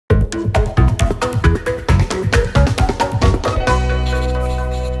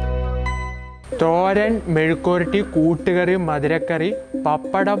തോരൻ, മെഴുക്കുരട്ടി, കൂട്ടുകറി, മധുരക്കറി,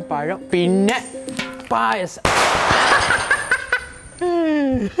 പപ്പടം, പഴം, പിന്നെ പായസം.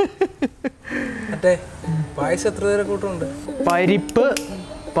 പായസം എത്ര തരം കൂട്ടമുണ്ട്? പരിപ്പ്,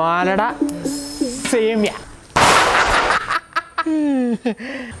 പാലട, സേമിയ.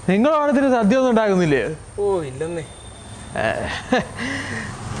 നിങ്ങൾ ഓണത്തിന് സദ്യ ഒന്നും ഉണ്ടാക്കുന്നില്ലേ? ഓ ഇല്ലെന്നേ.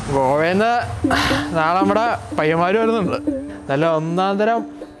 ഗോവയിന്ന് നാളെ നമ്മുടെ പയ്യന്മാർ വരുന്നുണ്ട്. നല്ല ഒന്നാം തരം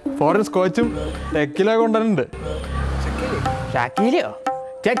ഫോറിൻ സ്കോച്ചും ടെക്കില കൊണ്ടുവരുന്നുണ്ട്. ടെക്കിലയോ?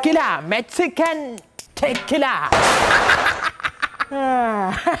 ടെക്കില, മെക്സിക്കൻ ടെക്കില.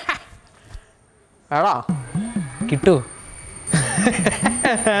 ആടാ കിട്ടൂ?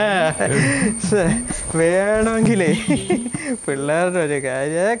 വേണമെങ്കിലേ പിള്ളേരുടെ ഒരു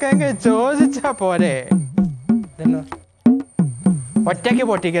കാര്യമൊക്കെ ചോദിച്ചാ പോരെ. ഒറ്റയ്ക്ക്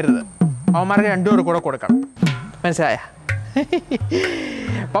പൊട്ടിക്കരുത്, അവന്മാർക്ക് 2 പേർ കൂടെ കൊടുക്കണം. മനസ്സിലായ?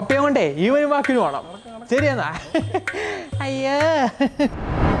 പപ്പയും കൊണ്ടേ ഈ ഒരു വാക്കിന് വേണം. ശരിയെന്നാ? അയ്യോ,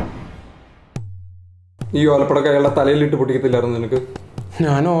 ഈ ഓലപ്പടക്ക അയാളുടെ തലയിലിട്ട് പൊട്ടിക്കത്തില്ലായിരുന്നു നിനക്ക്?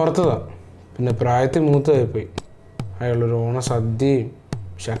 ഞാൻ ഓർത്തതാ, പിന്നെ പ്രായത്തിൽ മൂത്തതായിപ്പോയി. അയാളൊരു ഓണസദ്യയും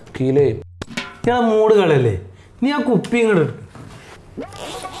ഷക്കീലയും. ഇയാളെ മൂട് കളയല്ലേ, നീ ആ കുപ്പി ഇങ്ങോട്ട് എടുക്കും.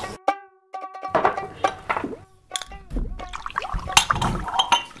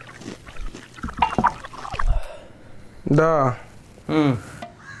 എന്താ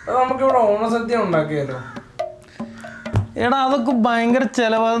നമുക്കിവിടെ ഓണസദ്യ ഉണ്ടാക്കിയാലോ? എടാ അതൊക്കെ ഭയങ്കര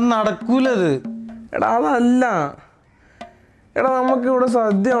ചെലവ്, അത് നടക്കൂലത്. എടാ അതല്ല, എടാ നമുക്കിവിടെ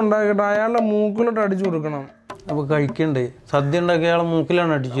സദ്യ ഉണ്ടാക്കിയിട്ട് അയാളുടെ മൂക്കിലോട്ട് അടിച്ചു കൊടുക്കണം. അപ്പൊ കഴിക്കണ്ടേ? സദ്യ ഉണ്ടാക്കി അയാളെ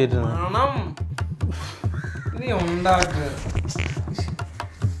മൂക്കിലാണ് അടിച്ചു തരുന്നത്.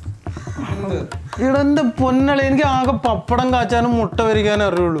 ഇവിടെ എന്റെ പൊന്നളി, എനിക്ക് ആകെ പപ്പടം കാച്ചാനും മുട്ട വരിക്കാനും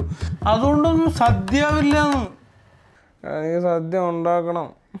അറിയുള്ളൂ. അതുകൊണ്ടൊന്നും സദ്യയാവില്ലാന്ന്. എനിക്ക് സദ്യ ഉണ്ടാക്കണം.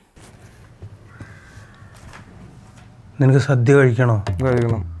 നിനക്ക് സദ്യ കഴിക്കണോ?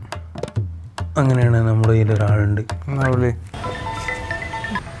 കഴിക്കണം. അങ്ങനെയാണ് നമ്മുടെ കയ്യിൽ ഒരാളുണ്ട്.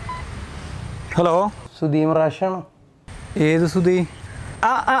 ഹലോ, സുധി മറാഷാണോ? ഏത് സുധി?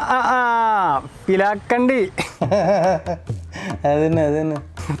 പിലാക്കണ്ടി. അതന്നെ അതന്നെ.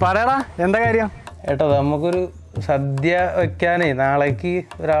 പറയടാ, എന്താ കാര്യം? ഏട്ടാ നമുക്കൊരു സദ്യ വെക്കാനേ നാളേക്ക്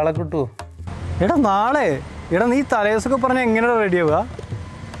ഒരാളെ കിട്ടുമോ? എടാ നാളെ? എടാ നീ തലേദിവസമൊക്കെ പറഞ്ഞാൽ എങ്ങനെയാ റെഡിയാവുക?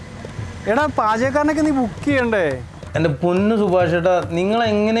 എടാ പാചകക്കാരനൊക്കെ നീ ബുക്ക് ചെയ്യണ്ടേ? എൻ്റെ പൊന്നു സുഭാഷ് ഏട്ടാ, നിങ്ങൾ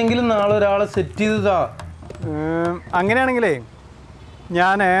എങ്ങനെയെങ്കിലും നാളെ ഒരാളെ സെറ്റ് ചെയ്തതാ. അങ്ങനെയാണെങ്കിലേ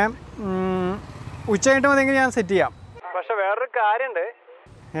ഞാൻ ഉച്ച കഴിഞ്ഞിട്ട് മതിയെങ്കിൽ ഞാൻ സെറ്റ് ചെയ്യാം. പക്ഷെ വേറൊരു കാര്യമുണ്ട്,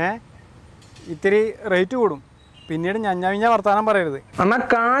 ഇത്തിരി റേറ്റ് കൂടും. പിന്നീട് ഞഞ്ഞ വർത്താനം പറയരുത്. എന്നാ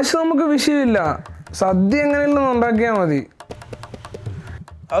കാശ് നമുക്ക് വിഷയമില്ല, സദ്യ എങ്ങനെയല്ലെന്ന് ഉണ്ടാക്കിയാൽ മതി.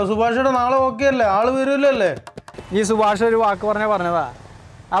 അത് സുഭാഷ് ഏട്ടാ നാളെ ഓക്കെ അല്ലേ? ആള് വരുമല്ലോ അല്ലേ? ഈ സുഭാഷ് ഒരു വാക്ക് പറഞ്ഞതാ.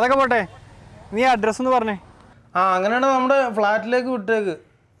 അതൊക്കെ പോട്ടെ, നീ അഡ്രസ്സ് ഒന്ന് പറഞ്ഞേ. അങ്ങനെയാണ് നമ്മുടെ ഫ്ലാറ്റിലേക്ക് വിട്ടേക്ക്.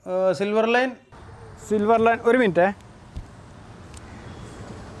 Silver line. ഒരു മിനിറ്റേ.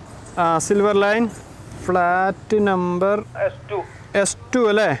 Silver line, flat number S2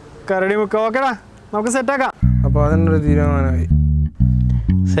 അല്ലേ? കരടിമുക്ക്. ഓക്കേടാ, നമുക്ക് സെറ്റാക്കാം. അപ്പോൾ അതിനൊരു തീരുമാനമായി.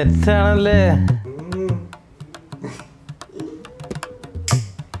 സെറ്റാണല്ലേ?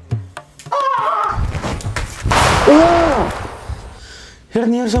 എടാ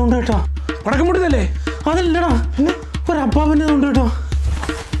നീ ഒരു സൗണ്ട് കേട്ടോ? പടക്കം പൊട്ടിയതല്ലേ? അതല്ലടാ, ഒരപ്പാപ്പൻ്റെ സൗണ്ട് കേട്ടോ.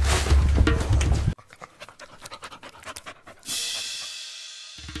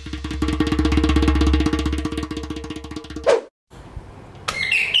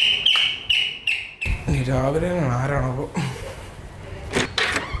 രാവിലെ ആരാണോ?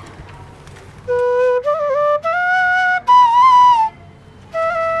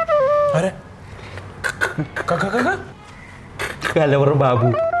 കലവറ ബാബു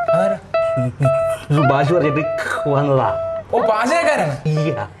സുഭാഷ് പറഞ്ഞിട്ട് വന്നതാ. ഓ പാചകക്കാരാണ്.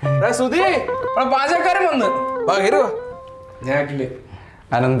 സുധി, പാചകക്കാരൻ വന്ന്. ഞാനില്ലേ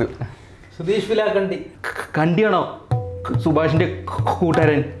അനന്ത്. സുധീഷ് പിലാക്കണ്ടി. കണ്ടിയാണോ സുഭാഷിന്റെ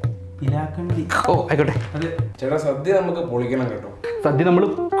കൂട്ടുകാരൻ? ഓ ആയിക്കോട്ടെ. ചേട്ടാ സദ്യ നമുക്ക് പൊളിക്കണം കേട്ടോ. സദ്യ നമ്മൾ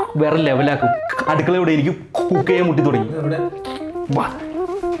വേറെ ലെവലാക്കും. അടുക്കളയോടെ എനിക്ക് കുക്ക് ചെയ്യാൻ മുട്ടി തുടങ്ങി.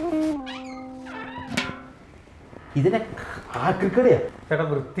 ഇതിനെ ആക്രിക്കടയാ ചേട്ടാ,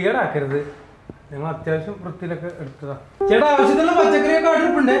 വൃത്തികേടാക്കരുത്. ഞങ്ങൾ അത്യാവശ്യം വൃത്തിയിലൊക്കെ എടുത്തതാ. ചേട്ടാ ആവശ്യത്തിലുള്ള പച്ചക്കറിയൊക്കെ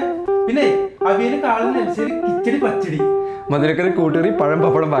അടുപ്പുണ്ട്. പിന്നെ അവിയല്, കാളിനനുസരിച്ച് കിച്ചടി, പച്ചടി, മധുരക്കറി, കൂട്ടുകറി, പഴം,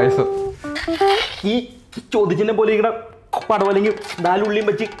 പപ്പടം, പായസം. ഈ ചോദിച്ചതിനെ പോലെ ഇങ്ങനെ പടവലെങ്കിൽ 4 ഉള്ളിയും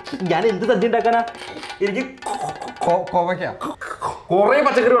വെച്ച് ഞാൻ എന്ത് സദ്യ ഉണ്ടാക്കാനാ? എനിക്ക് കോവയ്ക്ക കുറേ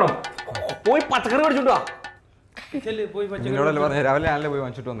പച്ചക്കറി വേണം. പോയി പച്ചക്കറി മേടിച്ചോണ്ട് വാ. നിന്നോടല്ലേ പറഞ്ഞ രാവിലെ ഞാനല്ലേ പോയി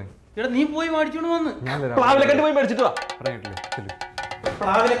വാങ്ങിച്ചിട്ട് വന്നേ. എടാ നീ പോയി മേടിച്ചോണ്ട് വന്ന്. ഞാനല്ലേ പ്ലാവിലക്കണ്ടി പോയി മേടിച്ചിട്ട് വാ. പറഞ്ഞിട്ടില്ലേ?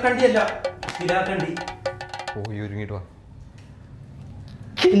 പ്ലാവിലക്കണ്ടിയല്ല, ഇതാക്കണ്ടി പോയി ഒരുങ്ങിട്ട് വാ.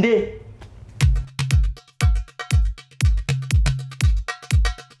 എന്റെ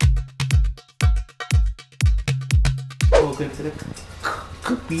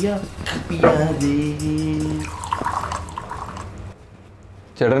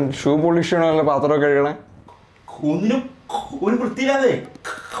ചേട്ടൻ ഷൂ പോളിഷ് ചെയ്യണമല്ലോ, പാത്രമൊക്കെ കഴുകണേ. ഒന്നിനും ഒരു വൃത്തിയില്ലാതെ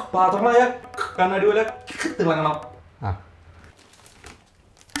പാത്രമായ കണ്ണാടി പോലെ തിളങ്ങണം. ആ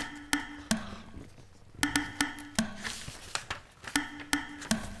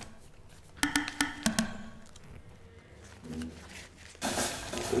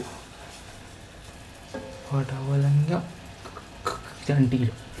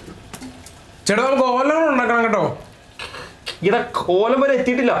ചേട്ടാ നമുക്ക് ഓലങ്ങൾ ഉണ്ടാക്കണം കേട്ടോ. ഇതാ കോലം വരെ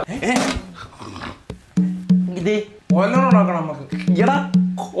എത്തിയിട്ടില്ല. ഇത് ഓലങ്ങൾ ഉണ്ടാക്കണം നമുക്ക്. എടാ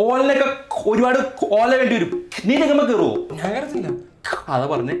ഓലിനൊക്കെ ഒരുപാട് ഓല വേണ്ടി വരും. നീ നിങ്ങമ്മ കയറുവോ? ഞാൻ കരുത്തില്ല. അതാ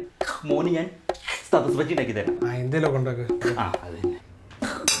പറഞ്ഞ് മോന് ഞാൻ സദസ്പറ്റി ഉണ്ടാക്കി തരാം. എന്തേലൊക്കെ ഉണ്ടാക്കുക. ആ അത് തന്നെ.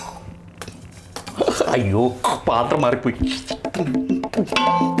 അയ്യോ പാത്രം മാറിപ്പോയി.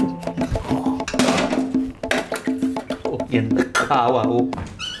 എന്താവോ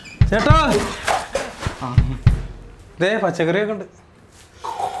ചേട്ടാ ദേ പച്ചക്കറിയൊക്കെ ഉണ്ട്.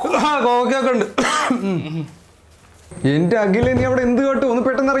 കോവക്കൊക്കെ ഉണ്ട്. എന്റെ അഖില, നീ അവിടെ എന്ത് കേട്ടു? ഒന്ന്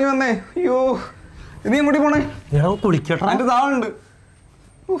പെട്ടെന്ന് ഇറങ്ങി വന്നേ. അയ്യോ, നീ എങ്ങോട്ടി പോണേ? കുളിക്കട്ടെ. അതിന്റെ താളുണ്ട്.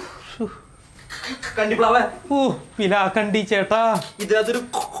 കണ്ടിപ്ലാവേ. ഓ പിലാക്കണ്ടി ചേട്ടാ, ഇതിനകത്തൊരു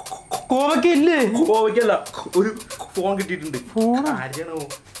കോവക്ക ഇല്ലേ? കോവയ്ക്കല്ല, ഒരു ഫോൺ കിട്ടിയിട്ടുണ്ട്. ഫോണാ? ആരെയാണോ?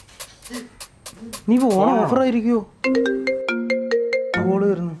 നീ ഫോൺ ഓഫർ ആയിരിക്കുവോ? കോള്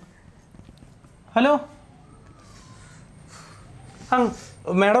വരുന്നു. ഹലോ ആ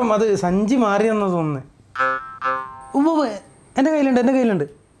മാഡം, അത് സഞ്ചി മാറിയെന്നാ തോന്നുന്നത്. എൻ്റെ കയ്യിലുണ്ട്.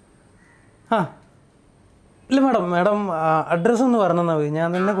 ആ ഇല്ല മാഡം അഡ്രസ്സ് ഒന്ന് പറഞ്ഞാൽ മതി, ഞാൻ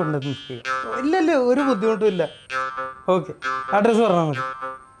തന്നെ കൊണ്ടുവന്ന് ഇല്ല ഒരു ബുദ്ധിമുട്ടും ഇല്ല. ഓക്കെ, അഡ്രസ്സ് പറഞ്ഞാൽ മതി.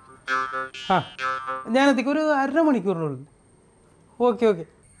 ആ ഞാൻ എത്തിക്കും, ഒരു 1/2 മണിക്കൂറിനുള്ളിൽ.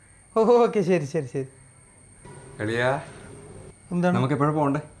 ഓക്കെ ശരി. എളിയാ, എന്താണ്? നമുക്ക് എപ്പോഴും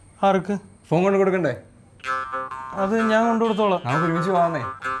പോണ്ടേ? ആർക്ക്? ഫോൺ കൊണ്ട് കൊടുക്കണ്ടേ? അത് ഞാൻ കൊണ്ടു കൊടുത്തോളാം. നമുക്ക് ഒരുമിച്ച് പോവാന്നേ.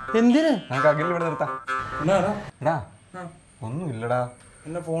 എന്തിന്? നമുക്ക് അഖിലിൽ ഇവിടെ നിർത്താം. എടാ ഒന്നുമില്ലടാ.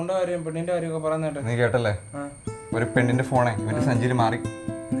 എന്നെ ഫോണിന്റെ കാര്യം പെണ്ണിന്റെ കാര്യമൊക്കെ പറയുന്നേട്ടെ. നീ കേട്ടല്ലേ, ഒരു പെണ്ണിന്റെ ഫോണേ ഇവന്റെ സഞ്ചിയിൽ മാറി.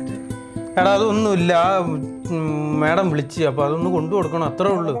 എടാ അതൊന്നുമില്ല, മാഡം വിളിച്ച്, അപ്പൊ അതൊന്ന് കൊണ്ടു കൊടുക്കണം,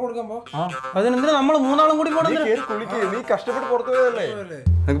 അത്രേ ഉള്ളൂ. അതിനെന്തിനാ നമ്മള് 3 ആളും കൂടി പോകണം? നീ കഷ്ടപ്പെട്ട് പുറത്തു പോയതല്ലേ,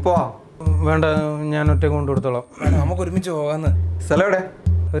 നമുക്ക് പോവാം. വേണ്ട, ഞാൻ ഒറ്റയ്ക്ക് കൊണ്ടു കൊടുത്തോളാം. നമുക്ക് ഒരുമിച്ച് പോകാന്ന്. സ്ഥലം എവിടെ?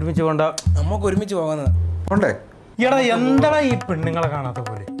 ഒരുമിച്ച് പോണ്ട. നമുക്ക് ഒരുമിച്ച് പോകാന്ന്. പോണ്ടേ? എടാ എന്താടാ ഈ പെണ്ണുങ്ങളെ കാണാത്ത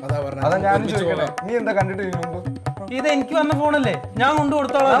പോലെ? അതാ ഞാൻ ചോദിക്കണേ, നീ എന്താ കണ്ടിട്ട് മുമ്പ്? ഇത് എനിക്ക് വന്ന ഫോണല്ലേ, ഞാൻ കൊണ്ടു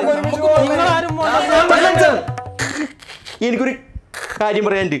കൊടുത്തോളാം. നിങ്ങളാരും എനിക്കൊരു കാര്യം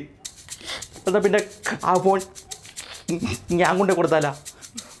പറയാനുണ്ട്. എന്താ പിന്നെ ആ ഫോൺ ഞാൻ കൊണ്ടു കൊടുത്താലാ?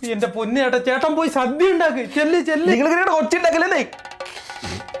 എന്റെ പൊന്നേട്ടാ, ചേട്ടൻ പോയി സദ്യ ഉണ്ടാക്ക്. ചെല്ല്. നിങ്ങൾ ഒച്ച ഉണ്ടാക്കല്ലേ?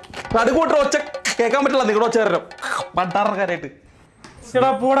 കടുകൂട്ടർ ഒച്ച കേൾക്കാൻ പറ്റില്ല നിങ്ങളുടെ ഒച്ച കാരണം പണ്ടാറക്കാരായിട്ട്. ചേട്ടാ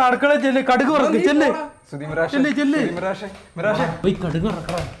പോടാ, അടുക്കള ചെല്ല്, കടുക് വറക്ക്. ചെല്ല്. പോയി കടുക്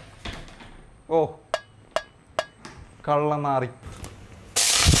വറക്കടാ. ഓ കള്ളനാറി.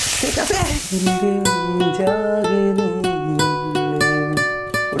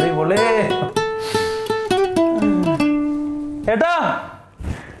 ഏട്ടാ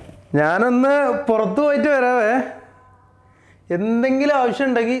ഞാനൊന്ന് പുറത്തു പോയിട്ട് വരാവേ. എന്തെങ്കിലും ആവശ്യം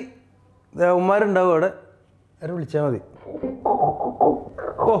ഉണ്ടെങ്കിൽ ഉമ്മാരുണ്ടാവും അവിടെ, അവരെ വിളിച്ചാൽ മതി.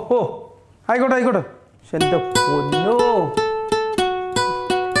 ഓ ആയിക്കോട്ടെ. പക്ഷെ എൻ്റെ പൊന്നോ,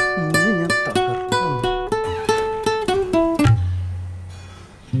 ഇന്ന് ഞാൻ തകർന്നു.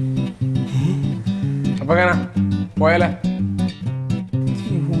 അപ്പൊ എങ്ങനെ പോയാലേ?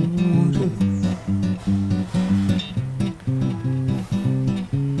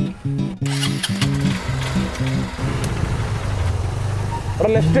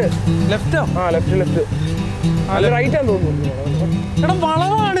 ലെഫ്റ്റോ? ആ ലെഫ്റ്റ്. അല്ല റൈറ്റ് ആണെന്ന് തോന്നുന്നു. എടാ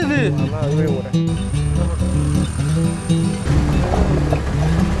വളവാണിത്.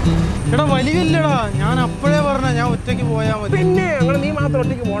 എടാ വലിയല്ലടാ, ഞാൻ അപ്പോഴേ പറഞ്ഞ ഞാൻ ഒറ്റയ്ക്ക് പോയാ മതി. പിന്നെ അങ്ങനെ നീ മാത്രം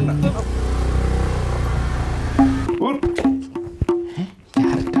ഒറ്റയ്ക്ക് പോകണ്ട.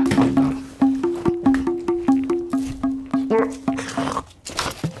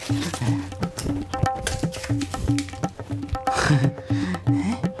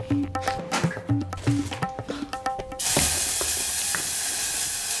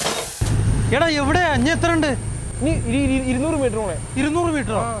 എടാ എവിടെയാ? ഇനി എത്ര ഉണ്ട്? നീ 200 മീറ്റർ പോണേ. 200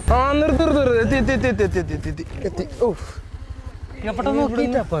 മീറ്ററോ? ആ നിർത്തി.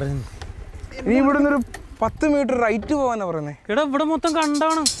 നീ ഇവിടുന്ന് ഒരു 10 മീറ്റർ റൈറ്റ് പോവാനാ പറയുന്നേ. എടാ ഇവിടെ മൊത്തം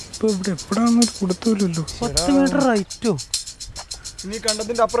കണ്ടാണ്. ഇതിപ്പോ ഇവിടെ എപ്പോഴാന്ന് കൊടുത്തില്ലല്ലോ. 10 മീറ്റർ റൈറ്റോ? ഇനി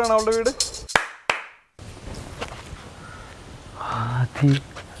കണ്ടതിന്റെ അപ്പുറമാണ് അവളുടെ വീട്.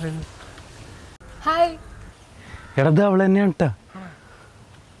 എടത് അവൾ തന്നെയാണ് കേട്ടാ.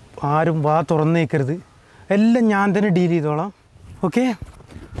 ആരും വാ തുറന്നേക്കരുത്, എല്ലാം ഞാൻ തന്നെ ഡീൽ ചെയ്തോളാം. ഓക്കെ?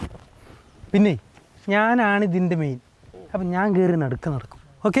 പിന്നെ ഞാനാണ് ഇതിൻ്റെ മെയിൻ. അപ്പം ഞാൻ കയറി നടക്കും.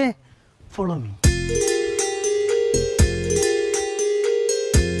 ഓക്കെ? Follow me.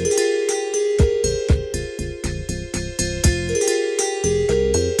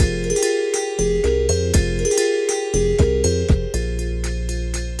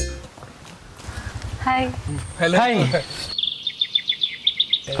 ഹായ്.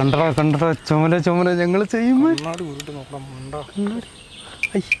 കണ്ടോ ചുമല ഞങ്ങൾ ചെയ്യുമ്പോ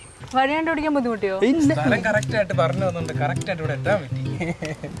വഴി കണ്ടുപിടിക്കാൻ ബുദ്ധിമുട്ടിയോ?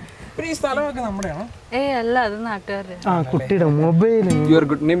 അല്ല, അത് നാട്ടുകാരുടെ. ആ കുട്ടിയുടെ mobile. Your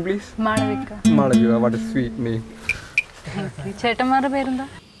good name please? Malavika. Malavika, what A sweet name. ചേട്ടന്മാരുടെ പേരെന്താ?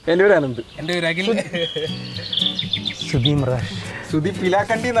 എൻ്റെ പേര് അനന്ത്. എൻ്റെ പേര് അഖിൽ. സുധി മിറാഷ്. സുധി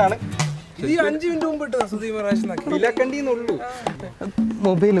പിലാക്കണ്ടിന്നാണ്. 5 മിനിറ്റ് മുമ്പ് ഇട്ടതാ സുധി മിറാഷ്. പിലാക്കണ്ടിന്നുള്ളൂ.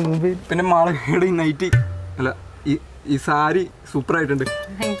 മൊബൈൽ. പിന്നെ മാളവികയുടെ ഈ നൈറ്റി അല്ല ഈ സാരി സൂപ്പർ ആയിട്ടുണ്ട്,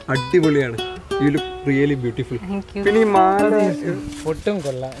 അടിപൊളിയാണ്. You look really beautiful. പിന്നെ ഈ മാല ഒട്ടും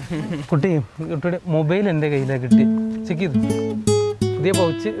കൊള്ളാം. കുട്ടിയുടെ മൊബൈൽ എൻ്റെ കയ്യിലാണ് കിട്ടി. ചെക്ക് ചെയ്തു. പുതിയ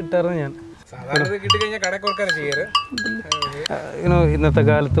പൗച്ച് ഇട്ടായിരുന്നു ഞാൻ. സാധാരണ കിട്ടിക്കഴിഞ്ഞാൽ കട കൊടുക്കാറ് ചെയ്യാറ്. ഇന്നത്തെ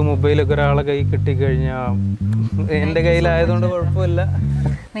കാലത്ത് മൊബൈലൊക്കെ ഒരാളെ കൈ കിട്ടിക്കഴിഞ്ഞാൽ എൻ്റെ കയ്യിലായതുകൊണ്ട് കുഴപ്പമില്ല.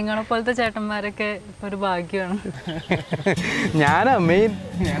 നിങ്ങളെ പോലത്തെ ചേട്ടന്മാരൊക്കെ ഒരു ഭാഗ്യമാണ്. ഞാനാ മെയിൻ.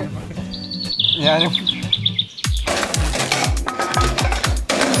 ഞാനും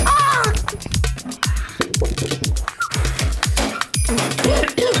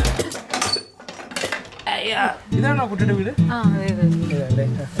ഇതാണോ കുട്ടിയുടെ വീട്? ആ അതെ.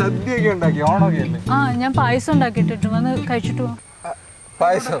 സദ്യയൊക്കെ ഉണ്ടാക്കി, ഓണമൊക്കെ അല്ലേ? ആ, ഞാൻ പായസം ഉണ്ടാക്കിയിട്ടിട്ടു, വന്ന് കഴിച്ചിട്ട് പോവാം.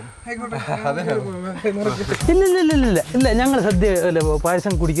 പായസം? ഇല്ല ഞങ്ങൾ സദ്യ അല്ല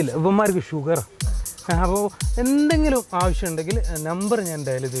പായസം കുടിക്കില്ല. ഇവന്മാർക്ക് ഷുഗർ. അപ്പോൾ എന്തെങ്കിലും ആവശ്യം ഉണ്ടെങ്കിൽ നമ്പർ ഞാൻ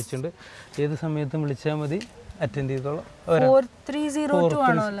ഡയൽ ചെയ്ത് വെച്ചിട്ടുണ്ട്. ഏത് സമയത്തും വിളിച്ചാൽ മതി, അറ്റൻഡ് ചെയ്തോളാം. 4302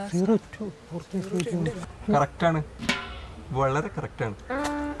 ആണോ? 02 കറക്റ്റാണ്, വളരെ കറക്റ്റാണ്.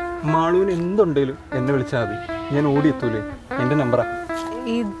 മാളുവിന് എന്തുണ്ടെങ്കിലും എന്നെ വിളിച്ചാൽ മതി, ഞാൻ ഓടിയെത്തൂലേ. എൻ്റെ നമ്പറാ.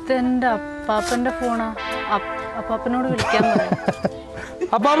 ഇതെന്റെ അപ്പാപ്പന്റെ ഫോണാ. അപ്പാപ്പനോട് വിളിക്കാൻ പറയാം.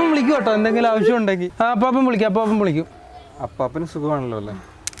 അപ്പാപ്പൻ വിളിക്കും കേട്ടോ, എന്തെങ്കിലും ആവശ്യം ഉണ്ടെങ്കിൽ. അപ്പാപ്പൻ വിളിക്കും. അപ്പാപ്പന് സുഖമാണല്ലോ അല്ലേ?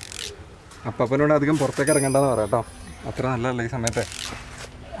 അപ്പാപ്പനോട് അധികം പുറത്തേക്ക് ഇറങ്ങണ്ടെന്ന് പറയാം കേട്ടോ, അത്ര നല്ലതല്ല ഈ സമയത്ത്.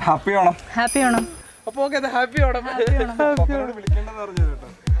 ഹാപ്പി ഓണം. ഹാപ്പി ഓണം. അപ്പോൾ ഓക്കെ, ഹാപ്പി ഓണം. വിളിക്കേണ്ടെന്ന് പറഞ്ഞു കേട്ടോ.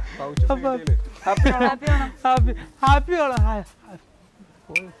 ഹാപ്പി ഓണം.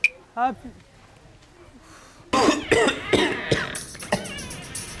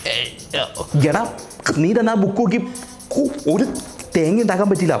 എടാ നീ തന്നെ ബുക്ക് നോക്കി ഒരു തേങ്ങ ഉണ്ടാക്കാൻ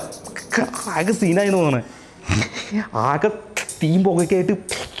പറ്റില്ല, ആകെ സീനായി തോന്നണേ. ആകെ തീം പുകയൊക്കെ ആയിട്ട്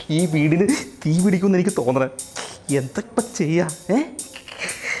ഈ വീടിന് തീ പിടിക്കുമെന്ന് എനിക്ക് തോന്നണേ. എന്തൊക്കെ ചെയ്യാ?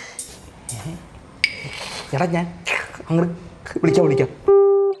 എടാ ഞാൻ അങ്ങോട്ട് വിളിക്കാം.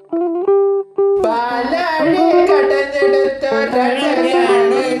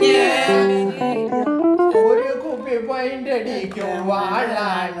 ഒരു കുപ്പി പോയിന്റ് അടിക്കും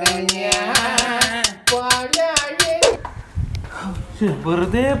വാളാണ്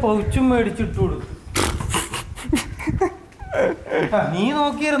വെറുതെ പൗച്ചും മേടിച്ചിട്ട് കൊടുത്തു. നീ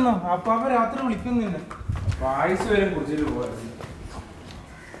നോക്കിയിരുന്നോ? അപ്പാപ്പ രാത്രി വിളിക്കുന്നില്ല. പായസം വരെ കുറിച്ചിട്ട് പോകാറ്.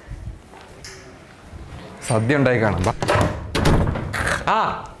 സദ്യ ഉണ്ടായി കാണാം. ആ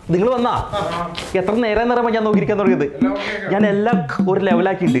നിങ്ങൾ വന്നാ എത്ര നേരം നേരം ഞാൻ നോക്കിയിരിക്കാൻ തുടങ്ങിയത്. ഞാൻ എല്ലാം ഒരു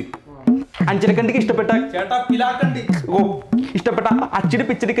ലെവലാക്കിയിട്ടുണ്ട്. അഞ്ചരക്കണ്ടിക്ക് ഇഷ്ടപ്പെട്ട അച്ചിടി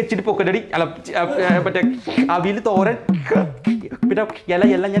പിച്ചിടി കച്ചിടി പൊക്കടി അല്ല മറ്റേ അവിയിൽ തോരൻ പിന്നെ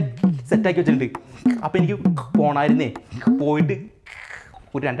എല്ലാം ഞാൻ സെറ്റാക്കി വെച്ചിട്ടുണ്ട്. അപ്പം എനിക്ക് പോണായിരുന്നേ, പോയിട്ട്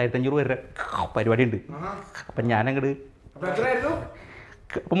ഒരു 2500 പേരുടെ പരിപാടി ഉണ്ട്. അപ്പം ഞാനങ്ങോട്ട്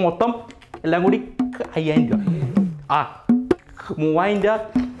അപ്പം മൊത്തം എല്ലാം കൂടി 5000 രൂപ. 3000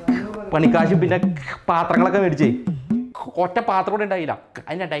 രൂപ പണിക്കാശും പിന്നെ പാത്രങ്ങളൊക്കെ മേടിച്ചേ. ഒറ്റ പാത്രം കൂടെ ഉണ്ടായില്ല,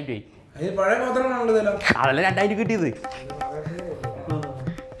 അതിന് 2000 രൂപയായി. പഴയ പാത്രങ്ങളാണല്ലോ അതല്ല 2000 രൂപ കിട്ടിയത്.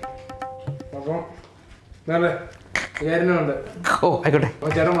 ഓ ആയിക്കോട്ടെ.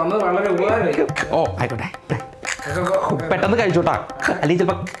 ചേട്ടൻ വന്നത് വളരെ ഉപകാരമായി. ഓ ആയിക്കോട്ടെ, പെട്ടെന്ന് കഴിച്ചോട്ടാ, അല്ലെങ്കിൽ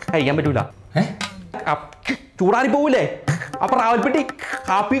ചിലപ്പോ കഴിക്കാൻ പറ്റൂല. ചൂടാറി പോവൂലേ? അപ്പൊ റാവൽപ്പെട്ടി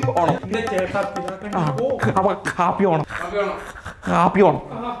happy Onam. Happy Onam. Happy Onam.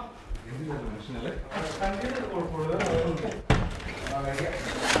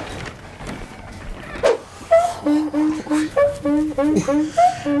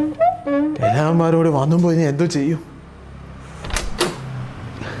 എല്ലാവന്മാരും കൂടി വന്നും പോയി നീ എന്തോ ചെയ്യും?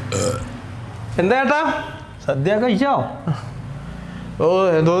 എന്താ ചേട്ടാ സദ്യ കഴിച്ചോ? ഓ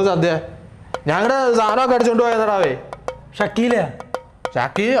എന്തോ സദ്യ, ഞങ്ങളുടെ സാധനമൊക്കെ അടിച്ചോണ്ട് പോയതാവേ. ഷക്കീല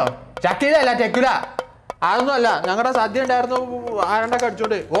അല്ല ചെക്കില, അതൊന്നും അല്ല. ഞങ്ങളുടെ സദ്യ ഉണ്ടായിരുന്നു, ആരണ്ടൊക്കെ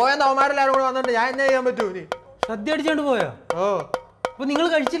അടിച്ചോണ്ട് പോയെന്ന് അവന്മാരെല്ലാരും കൂടെ വന്നിട്ട് ഞാൻ എന്നെ ചെയ്യാൻ പറ്റൂ? നീ സദ്യ അടിച്ചോണ്ട് പോയോ? ഓ അപ്പൊ നിങ്ങൾ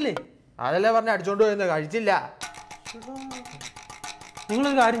കഴിച്ചില്ലേ? അതല്ലേ പറഞ്ഞ അടിച്ചോണ്ട് പോയെന്ന്, കഴിച്ചില്ല.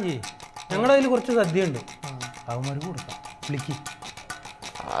 നിങ്ങളൊരു കാര്യം ചെയ്യും, ഞങ്ങളുടെ കയ്യിൽ കുറച്ച് സദ്യ ഉണ്ട്, അവന്മാർക്ക് കൊടുക്കാം. വിളിക്ക്.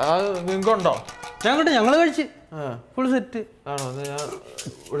 നിങ്ങൾക്കുണ്ടോ? ഞങ്ങൾ കഴിച്ച് ഫുൾ സെറ്റ് ആണോ? ഞാൻ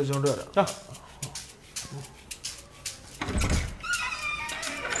വിളിച്ചോണ്ട് വരാം.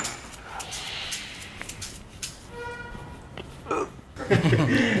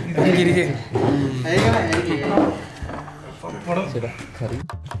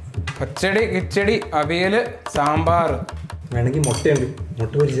 പച്ചടി, കിച്ചടി, അവിയല്, സാമ്പാർ. വേണമെങ്കിൽ മുട്ടയുണ്ട്,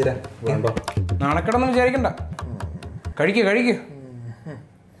 മുട്ട പൊരിച്ചരാ. വേണ്ടോ? നാണക്കെടൊന്നും വിചാരിക്കണ്ട, കഴിക്ക് കഴിക്ക്.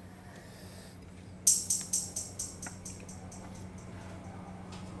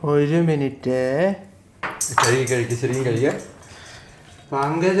 ഒരു മിനിറ്റ്. കഴിക്ക് ശരിക്കും കഴിക്കുക.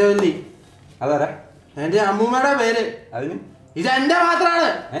 പങ്കജവല്ലി. അതാരാ? എന്റെ അമ്മൂമ്മയുടെ പേര്. അതിന് ഇത് എന്റെ പാത്രമാണ്.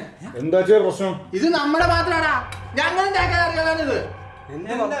 എന്താ പ്രശ്നം? ഇത് നമ്മുടെ പാത്രമാടാ, ഞങ്ങളും ഇത്.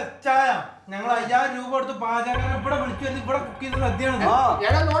 ഞങ്ങൾ 5000 രൂപ കൊടുത്ത് പാചകക്കാരൻ ഇവിടെ വിളിച്ചു വരുന്നത്, ഇവിടെ കുക്ക് ചെയ്ത് സദ്യയാണ്.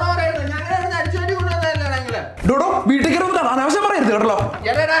 വീട്ടിൽ അനാവശ്യം പറയരുത് കേട്ടോ.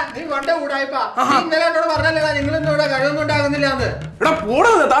 നീ കൊണ്ട കൂടായിപ്പാ, ഇന്നലെ എന്നോട് പറഞ്ഞല്ലേ നിങ്ങൾ ഇന്നോട് കഴിവൊന്നും ഉണ്ടാകുന്നില്ലാന്ന്.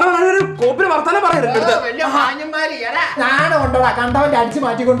 കോപ്പിന് വർത്താനം പറയരുത്. ഞാനുണ്ടോടാ കണ്ടവന്റെ അടിച്ചു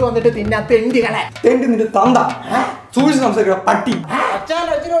മാറ്റിക്കൊണ്ട് വന്നിട്ട് തിന്നാ തെണ്ടികളെ. തെണ്ടി നിന്റെ തന്ത സൂക്ഷിച്ച് സംസാരിക്കുക പട്ടി.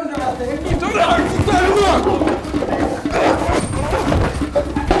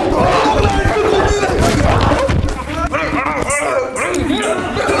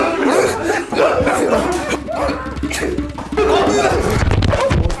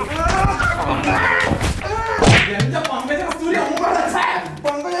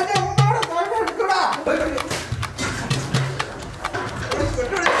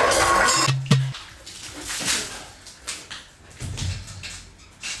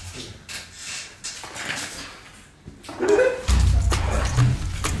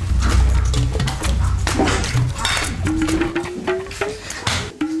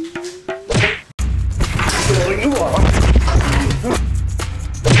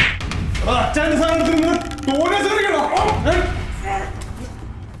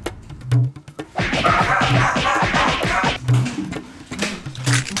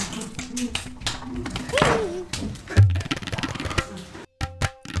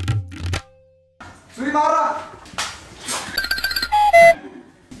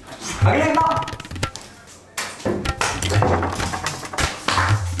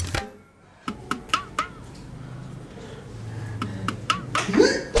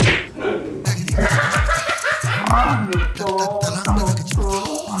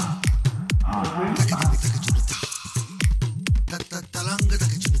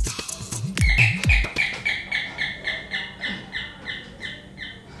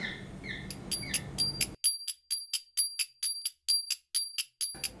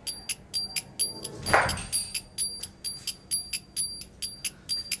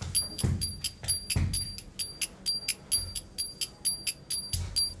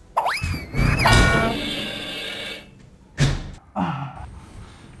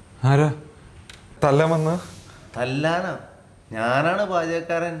 തല്ലാനാ? ഞാനാണ്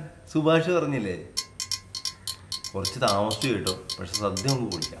പാചകക്കാരൻ. സുഭാഷ് പറഞ്ഞില്ലേ? കുറച്ച് താമസിച്ചു കേട്ടോ, പക്ഷെ സദ്യ നമുക്ക്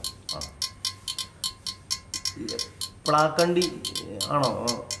കുടിക്കാം. പ്ലാക്കണ്ടി ആണോ?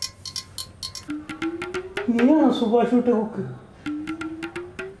 നീയാണോ സുഭാഷ് വിട്ട കുക്ക്?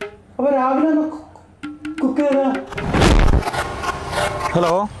 അപ്പൊ രാവിലെ കുക്ക് ചെയ്താ?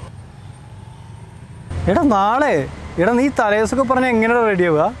 ഹലോ എടാ, നാളെ എടാ നീ തലേദിവസമൊക്കെ പറഞ്ഞാൽ എങ്ങനെയാണ് റെഡി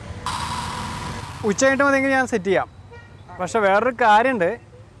ആവുക? ഉച്ച കഴിഞ്ഞിട്ട് മതിയെങ്കിൽ ഞാൻ സെറ്റ് ചെയ്യാം. പക്ഷെ വേറൊരു കാര്യമുണ്ട്,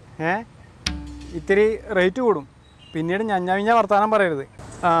 ഇത്തിരി റേറ്റ് കൂടും. പിന്നീട് ഞഞ്ഞ വർത്താനം പറയരുത്.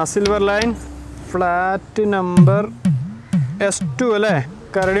 Silver line flat number S2 അല്ലേ?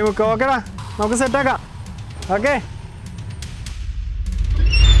 കരടി മുക്ക. ഓക്കേടാ, നമുക്ക് സെറ്റാക്കാം. ഓക്കെ.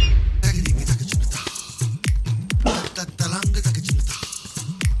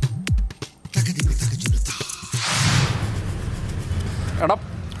 എടാ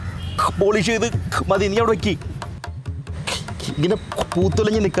പോളിഷ് ചെയ്ത് മതി, നീ അവിടെ വെക്കി. ഇങ്ങനെ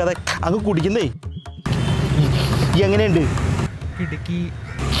പൂത്തുലഞ്ഞ് നിൽക്കാതെ അങ്ങ് കുടിക്കുന്നേ. എങ്ങനെയുണ്ട്?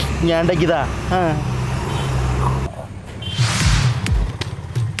 ഞാൻ ഉണ്ടാക്കിയതാ.